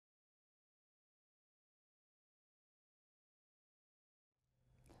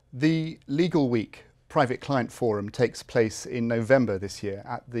The Legal Week Private Client Forum takes place in November this year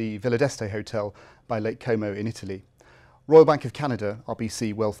at the Villa d'Este Hotel by Lake Como in Italy. Royal Bank of Canada,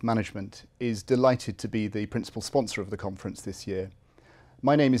 RBC Wealth Management, is delighted to be the principal sponsor of the conference this year.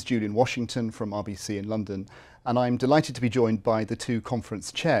 My name is Julian Washington from RBC in London, and I'm delighted to be joined by the two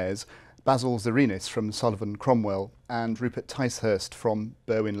conference chairs, Basil Zirinis from Sullivan Cromwell and Rupert Ticehurst from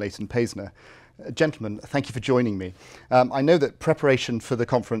Berwin, Leighton, Paisner. Gentlemen, thank you for joining me. I know that preparation for the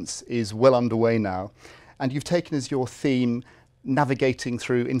conference is well underway now, and you've taken as your theme navigating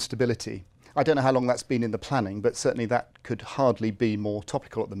through instability. I don't know how long that's been in the planning, but certainly that could hardly be more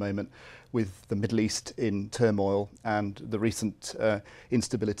topical at the moment with the Middle East in turmoil and the recent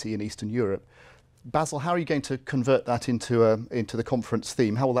instability in Eastern Europe. Basil, how are you going to convert that into the conference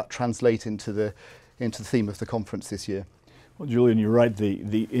theme? How will that translate into the theme of the conference this year? Well, Julian, you're right.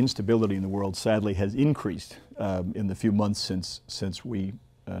 The instability in the world sadly has increased in the few months since we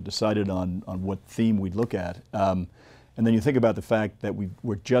decided on what theme we'd look at. And then you think about the fact that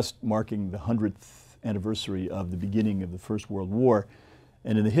we're just marking the 100th anniversary of the beginning of the First World War.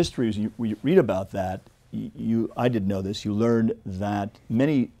 And in the histories you read about that, I didn't know this, you learned that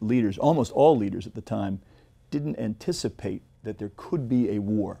many leaders, almost all leaders at the time, didn't anticipate that there could be a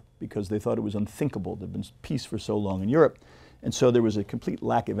war because they thought it was unthinkable. There'd been peace for so long in Europe. And so there was a complete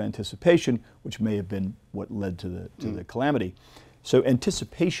lack of anticipation, which may have been what led to the calamity. So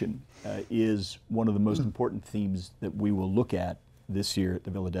anticipation is one of the most important themes that we will look at this year at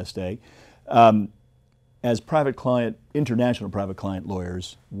the Villa d'Este. As international private client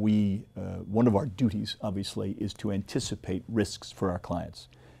lawyers, one of our duties, obviously, is to anticipate risks for our clients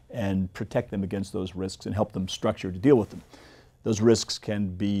and protect them against those risks and help them structure to deal with them. Those risks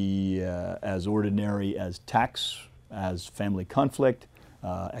can be as ordinary as tax, as family conflict,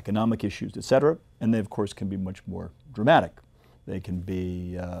 economic issues, etc., and they, of course, can be much more dramatic. They can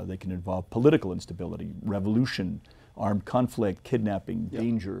involve political instability, revolution, armed conflict, kidnapping,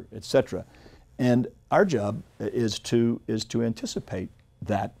 danger, etc. And our job is to anticipate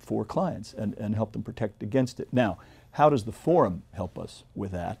that for clients and help them protect against it. Now, how does the forum help us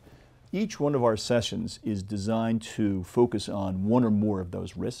with that? Each one of our sessions is designed to focus on one or more of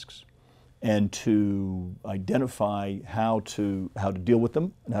those risks and to identify how to deal with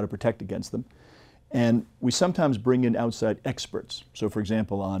them and how to protect against them. And we sometimes bring in outside experts. So for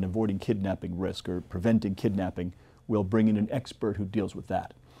example, on avoiding kidnapping risk or preventing kidnapping, we'll bring in an expert who deals with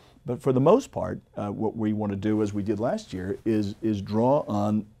that. But for the most part, what we want to do, as we did last year, is draw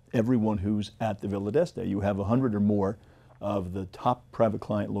on everyone who's at the Villa d'Este. You have 100 or more of the top private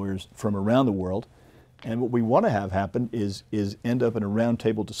client lawyers from around the world. And what we want to have happen is end up in a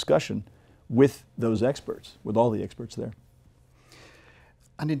roundtable discussion with those experts, with all the experts there.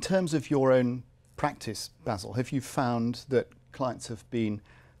 And in terms of your own practice, Basil, have you found that clients have been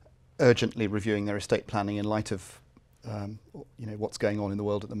urgently reviewing their estate planning in light of what's going on in the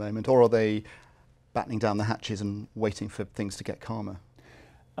world at the moment, or are they battening down the hatches and waiting for things to get calmer?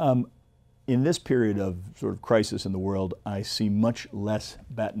 In this period of sort of crisis in the world, I see much less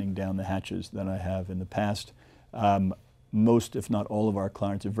battening down the hatches than I have in the past. Most, if not all, of our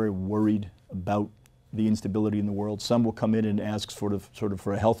clients are very worried about the instability in the world. Some will come in and ask sort of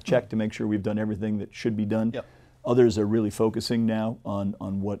for a health check to make sure we've done everything that should be done. Yep. Others are really focusing now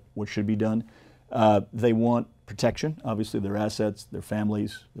on what should be done. They want protection, obviously, their assets, their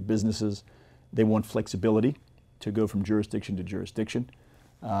families, their businesses. They want flexibility to go from jurisdiction to jurisdiction.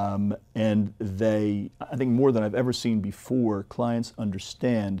 And I think more than I've ever seen before, clients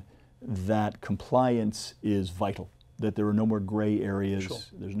understand that compliance is vital, that there are no more gray areas. Sure.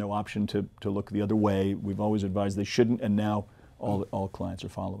 There's no option to look the other way. We've always advised they shouldn't, and now all clients are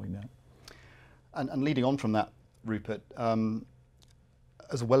following that. And leading on from that, Rupert,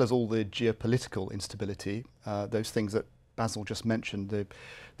 as well as all the geopolitical instability, those things that Basil just mentioned,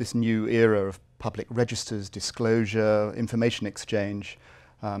 this new era of public registers, disclosure, information exchange,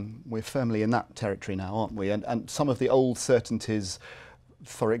 we're firmly in that territory now, aren't we? And some of the old certainties,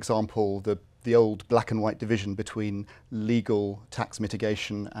 for example, the old black and white division between legal tax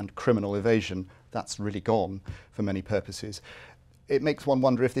mitigation and criminal evasion, that's really gone for many purposes. It makes one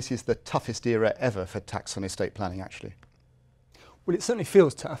wonder if this is the toughest era ever for tax and estate planning, actually. Well, it certainly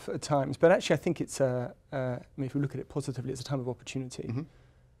feels tough at times, but actually I think it's, if we look at it positively, it's a time of opportunity.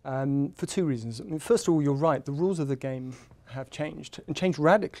 Mm-hmm. For two reasons. I mean, first of all, you're right, the rules of the game have changed, and changed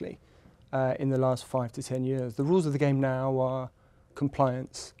radically in the last 5 to 10 years. The rules of the game now are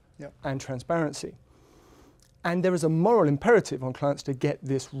compliance and transparency. And there is a moral imperative on clients to get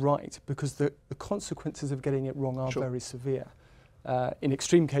this right, because the consequences of getting it wrong are very severe. In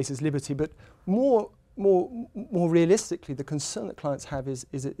extreme cases, liberty, but more more realistically, the concern that clients have is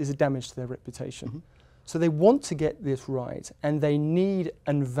a damage to their reputation. So they want to get this right, and they need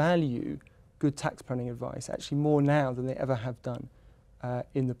and value good tax planning advice, actually more now than they ever have done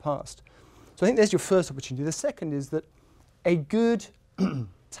in the past. So I think there's your first opportunity. The second is that a good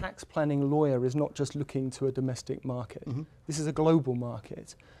tax planning lawyer is not just looking to a domestic market. This is a global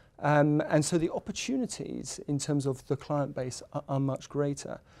market. And so the opportunities in terms of the client base are much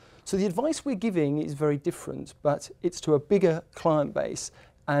greater. So the advice we're giving is very different, but it's to a bigger client base,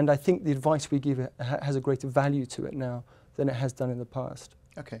 and I think the advice we give has a greater value to it now than it has done in the past.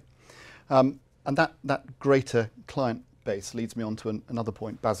 Okay. And that greater client base leads me on to another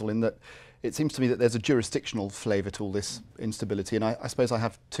point, Basil, in that it seems to me that there's a jurisdictional flavour to all this instability, and I suppose I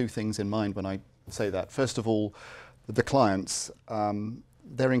have two things in mind when I say that. First of all, the clients,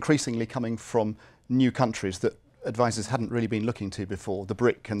 they're increasingly coming from new countries that advisors hadn't really been looking to before, the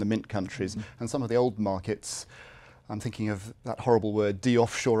BRIC and the Mint countries, and some of the old markets. I'm thinking of that horrible word,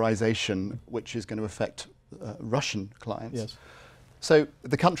 de-offshorization, which is going to affect Russian clients. Yes. So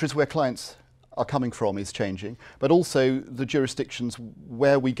the countries where clients are coming from is changing, but also the jurisdictions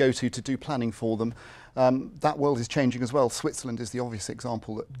where we go to do planning for them, that world is changing as well. Switzerland is the obvious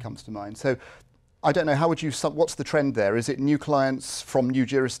example that comes to mind. So I don't know, how would you, what's the trend there? Is it new clients from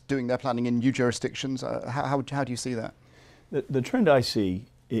doing their planning in new jurisdictions? How do you see that? The trend I see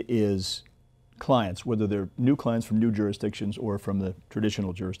is clients, whether they're new clients from new jurisdictions or from the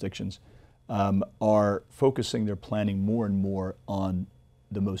traditional jurisdictions, are focusing their planning more and more on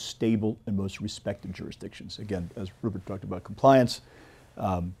the most stable and most respected jurisdictions. Again, as Rupert talked about, compliance,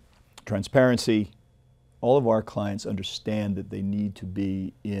 transparency. All of our clients understand that they need to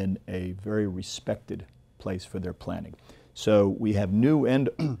be in a very respected place for their planning. So we have new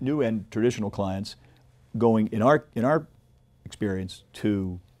and traditional clients going, in our experience,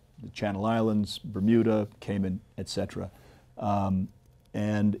 to the Channel Islands, Bermuda, Cayman, etc.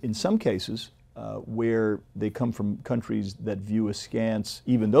 And in some cases, where they come from countries that view askance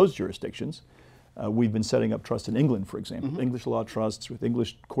even those jurisdictions, we've been setting up trusts in England, for example, English law trusts with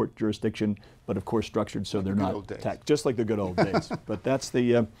English court jurisdiction, but of course structured so they're not taxed, just like the good old days. But that's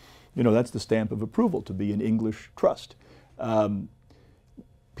the, that's the stamp of approval to be an English trust.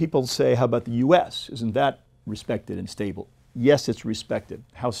 People say, how about the U.S.? Isn't that respected and stable? Yes, it's respected.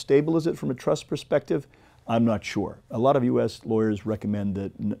 How stable is it from a trust perspective? I'm not sure. A lot of U.S. lawyers recommend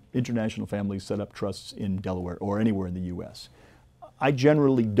that international families set up trusts in Delaware or anywhere in the U.S. I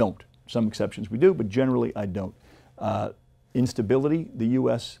generally don't. Some exceptions we do, but generally I don't. Instability, the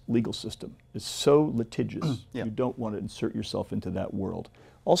U.S. legal system is so litigious, you don't want to insert yourself into that world.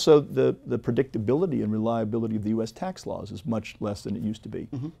 Also, the predictability and reliability of the U.S. tax laws is much less than it used to be.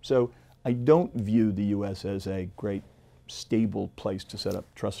 So I don't view the U.S. as a great stable place to set up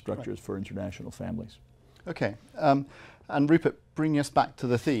trust structures for international families. Okay, and Rupert, bringing us back to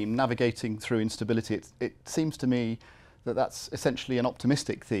the theme, navigating through instability, it seems to me that that's essentially an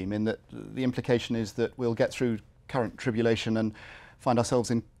optimistic theme, in that the implication is that we'll get through current tribulation and find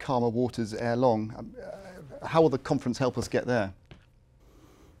ourselves in calmer waters ere long. How will the conference help us get there?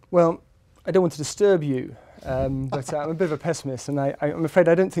 Well, I don't want to disturb you, but I'm a bit of a pessimist, and I'm afraid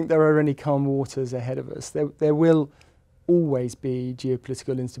I don't think there are any calm waters ahead of us. There will always be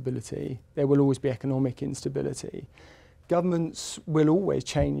geopolitical instability. There will always be economic instability. Governments will always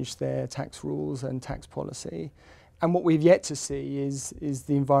change their tax rules and tax policy. And what we've yet to see is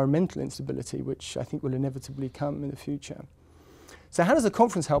the environmental instability, which I think will inevitably come in the future. So how does the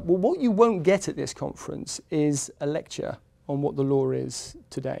conference help? Well, what you won't get at this conference is a lecture on what the law is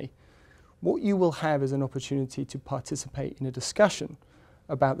today. What you will have is an opportunity to participate in a discussion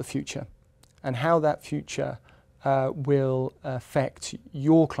about the future and how that future will affect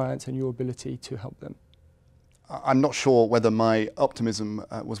your clients and your ability to help them. I'm not sure whether my optimism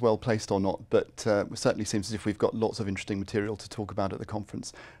was well placed or not, but it certainly seems as if we've got lots of interesting material to talk about at the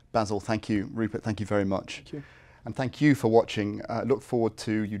conference. Basil, thank you. Rupert, thank you very much. Thank you. And thank you for watching. Look forward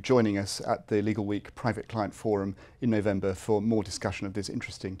to you joining us at the Legal Week Private Client Forum in November for more discussion of this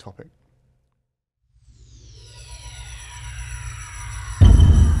interesting topic.